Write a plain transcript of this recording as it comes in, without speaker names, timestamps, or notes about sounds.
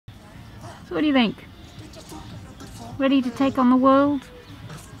So what do you think? Ready to take on the world?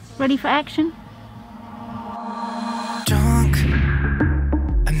 Ready for action? Drunk,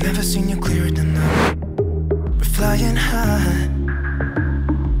 I've never seen you clearer than that. We're flying high,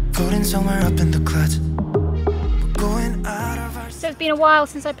 floating somewhere up in the clouds. We're going out of our... So it's been a while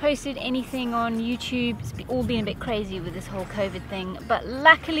since I posted anything on YouTube. It's all been a bit crazy with this whole COVID thing, but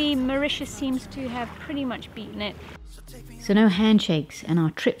luckily Mauritius seems to have pretty much beaten it. So no handshakes, and our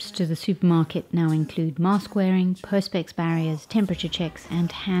trips to the supermarket now include mask wearing, perspex barriers, temperature checks and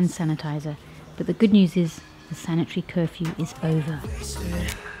hand sanitizer. But the good news is the sanitary curfew is over.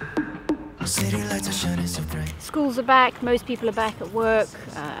 Schools are back, most people are back at work,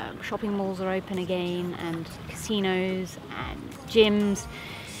 shopping malls are open again, and casinos and gyms.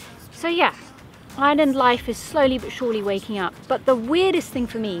 So yeah, island life is slowly but surely waking up. But the weirdest thing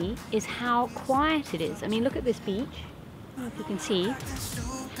for me is how quiet it is. I mean, look at this beach. I don't know if you can see.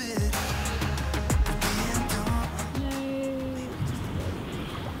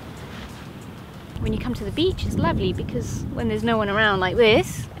 When you come to the beach, it's lovely because when there's no one around like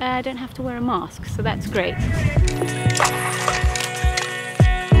this, I don't have to wear a mask, so that's great.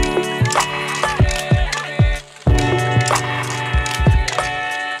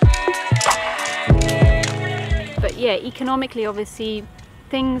 But yeah, economically, obviously,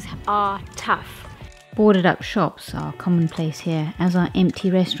 things are tough. Boarded up shops are commonplace here, as are empty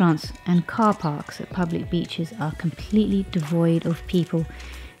restaurants, and car parks at public beaches are completely devoid of people.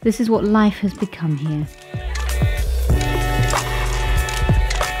 This is what life has become here.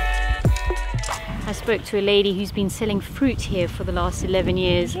 I spoke to a lady who's been selling fruit here for the last 11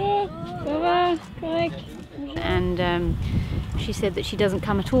 years. And she said that she doesn't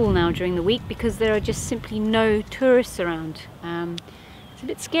come at all now during the week because there are just simply no tourists around. It's a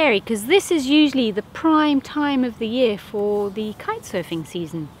bit scary because this is usually the prime time of the year for the kite surfing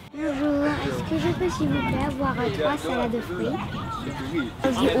season. Bonjour, est-ce que je peux s'il vous plaît avoir 3 salades de fruits?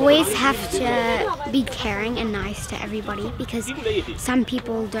 You always have to be caring and nice to everybody because some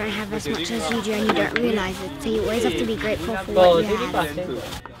people don't have as much as you do and you don't realise it. So you always have to be grateful for what you have.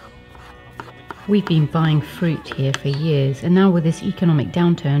 We've been buying fruit here for years, and now with this economic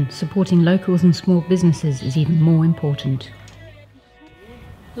downturn, supporting locals and small businesses is even more important.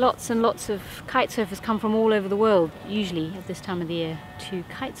 Lots and lots of kite surfers come from all over the world, usually at this time of the year, to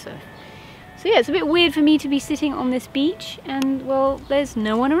kite surf. So yeah, it's a bit weird for me to be sitting on this beach and, well, there's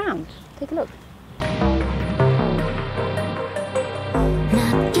no one around. Take a look.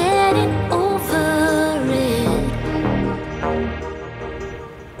 Not getting over it.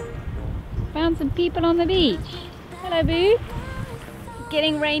 Found some people on the beach. Hello, boo.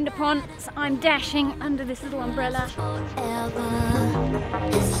 Getting rained upon, so I'm dashing under this little umbrella.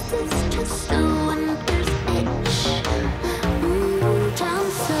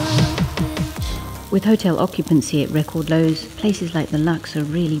 With hotel occupancy at record lows, places like the Lux are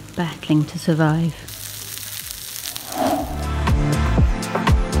really battling to survive.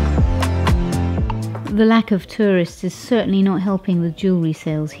 The lack of tourists is certainly not helping with jewellery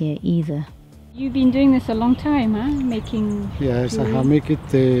sales here either. You've been doing this a long time, huh? Making Yes, jewelry. I have made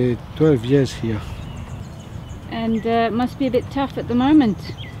it 12 years here. And it must be a bit tough at the moment.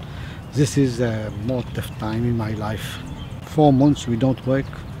 This is a more tough time in my life. 4 months we don't work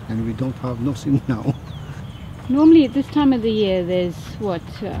and we don't have nothing now. Normally at this time of the year there's what,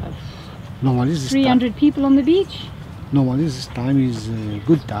 Normally this 300 people on the beach? Normally this time is a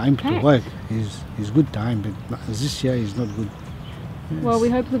good time to Packed. work. Is good time, but this year is not good. Yes. Well, we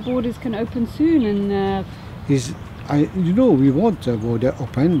hope the borders can open soon and... we want the border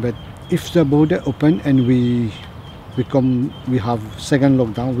open, but if the border open and we have second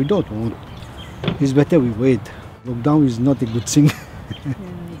lockdown, we don't want. It's better we wait. Lockdown is not a good thing. Yeah,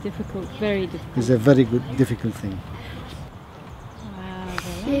 difficult, very difficult. It's a very difficult thing. Wow,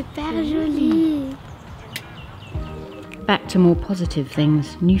 Super joli. back to more positive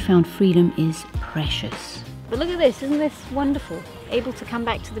things. Newfound freedom is precious. But look at this, isn't this wonderful? Able to come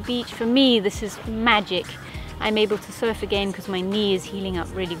back to the beach. For me, this is magic. I'm able to surf again because my knee is healing up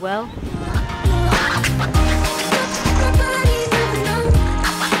really well.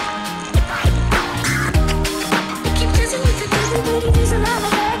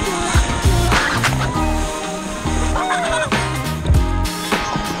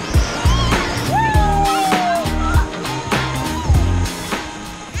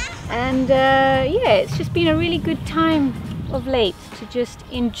 And yeah, it's just been a really good time of late to just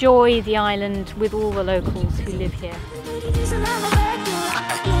enjoy the island with all the locals who live here.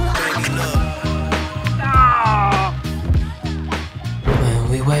 When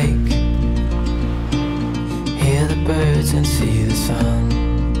we wake, hear the birds and see the sun.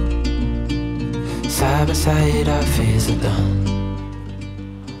 side by side, our fears are done.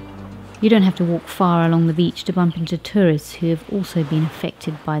 You don't have to walk far along the beach to bump into tourists who have also been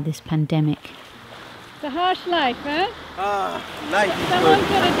affected by this pandemic. It's a harsh life, huh? Life is Someone's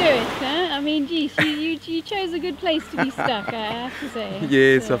got to do it, huh? I mean, geez, you chose a good place to be stuck, I have to say.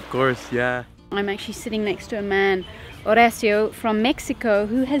 Yes, of course, yeah. I'm actually sitting next to a man, Horacio, from Mexico,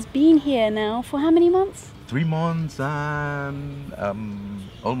 who has been here now for how many months? 3 months and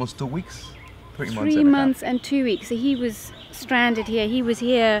almost 2 weeks. 3 months and 2 weeks. So he was stranded here. He was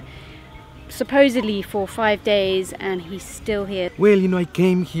here supposedly for 5 days, and he's still here. Well, you know, I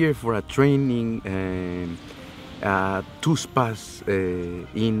came here for a training and 2 spas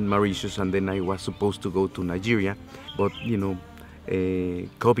in Mauritius, and then I was supposed to go to Nigeria. But, you know,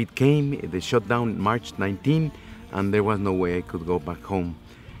 COVID came, they shut down March 19, and there was no way I could go back home.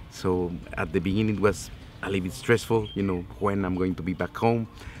 So at the beginning it was a little bit stressful, you know, when I'm going to be back home.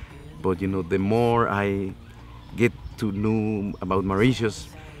 But, you know, the more I get to know about Mauritius,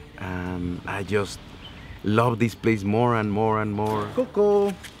 I just love this place more and more and more.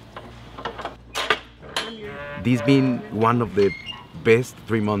 Coco! This has been one of the best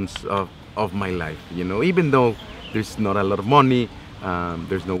 3 months of my life, you know, even though there's not a lot of money,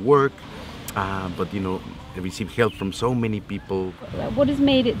 there's no work, but, you know, I receive help from so many people. What has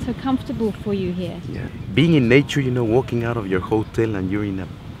made it so comfortable for you here? Yeah. Being in nature, you know, walking out of your hotel and you're in a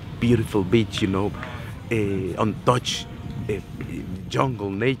beautiful beach, you know, untouched jungle,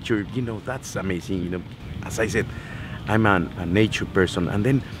 nature, you know, that's amazing, you know. As I said, I'm a nature person, and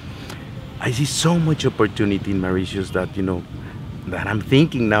then I see so much opportunity in Mauritius that, you know, that I'm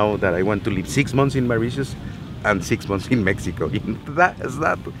thinking now that I want to live 6 months in Mauritius and 6 months in Mexico. You know,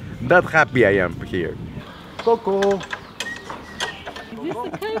 that happy I am here. Coco! Is this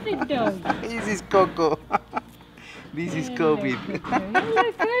the COVID dog? This is Coco. This is COVID.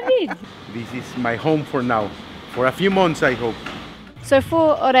 Hello, COVID. This is my home for now. For a few months, I hope. So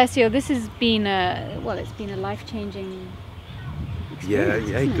for Horacio, this has been it's been a life-changing experience.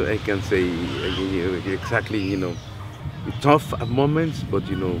 Yeah, I can say exactly, you know, tough at moments, but,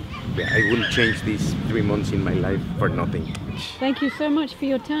 you know, I wouldn't change these 3 months in my life for nothing. Thank you so much for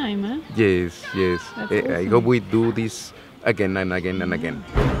your time, huh? Yes, yes. That's I awesome. hope we do this again and again and again.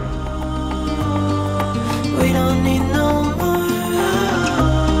 We don't need no more.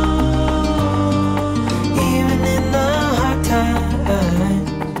 Even in the hard times,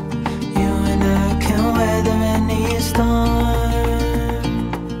 you and I can weather any storm.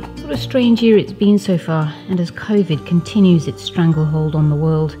 What a strange year it's been so far, and as COVID continues its stranglehold on the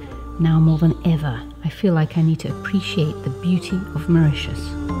world, now more than ever, I feel like I need to appreciate the beauty of Mauritius.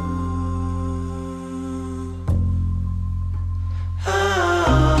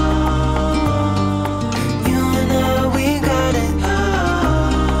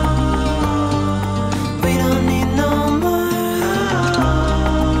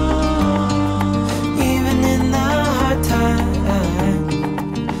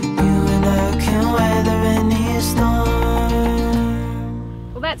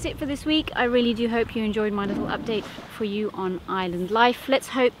 That's it for this week. I really do hope you enjoyed my little update for you on island life. Let's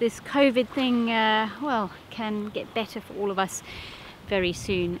hope this COVID thing, can get better for all of us very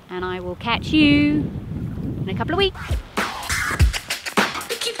soon. And I will catch you in a couple of weeks.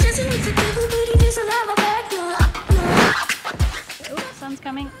 Oh, sun's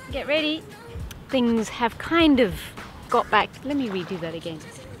coming. Get ready. Things have kind of got back. Let me redo that again.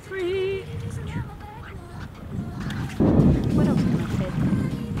 3, 2, 1. What else can I say?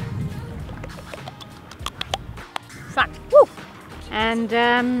 Sun. Woo! And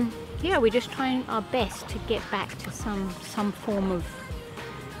yeah, we're just trying our best to get back to some form of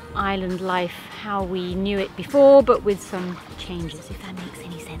island life, how we knew it before, but with some changes, if that makes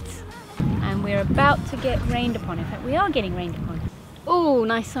any sense. And we're about to get rained upon. In fact, we are getting rained upon. Oh,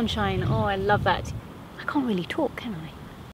 nice sunshine. Oh, I love that. I can't really talk, can I?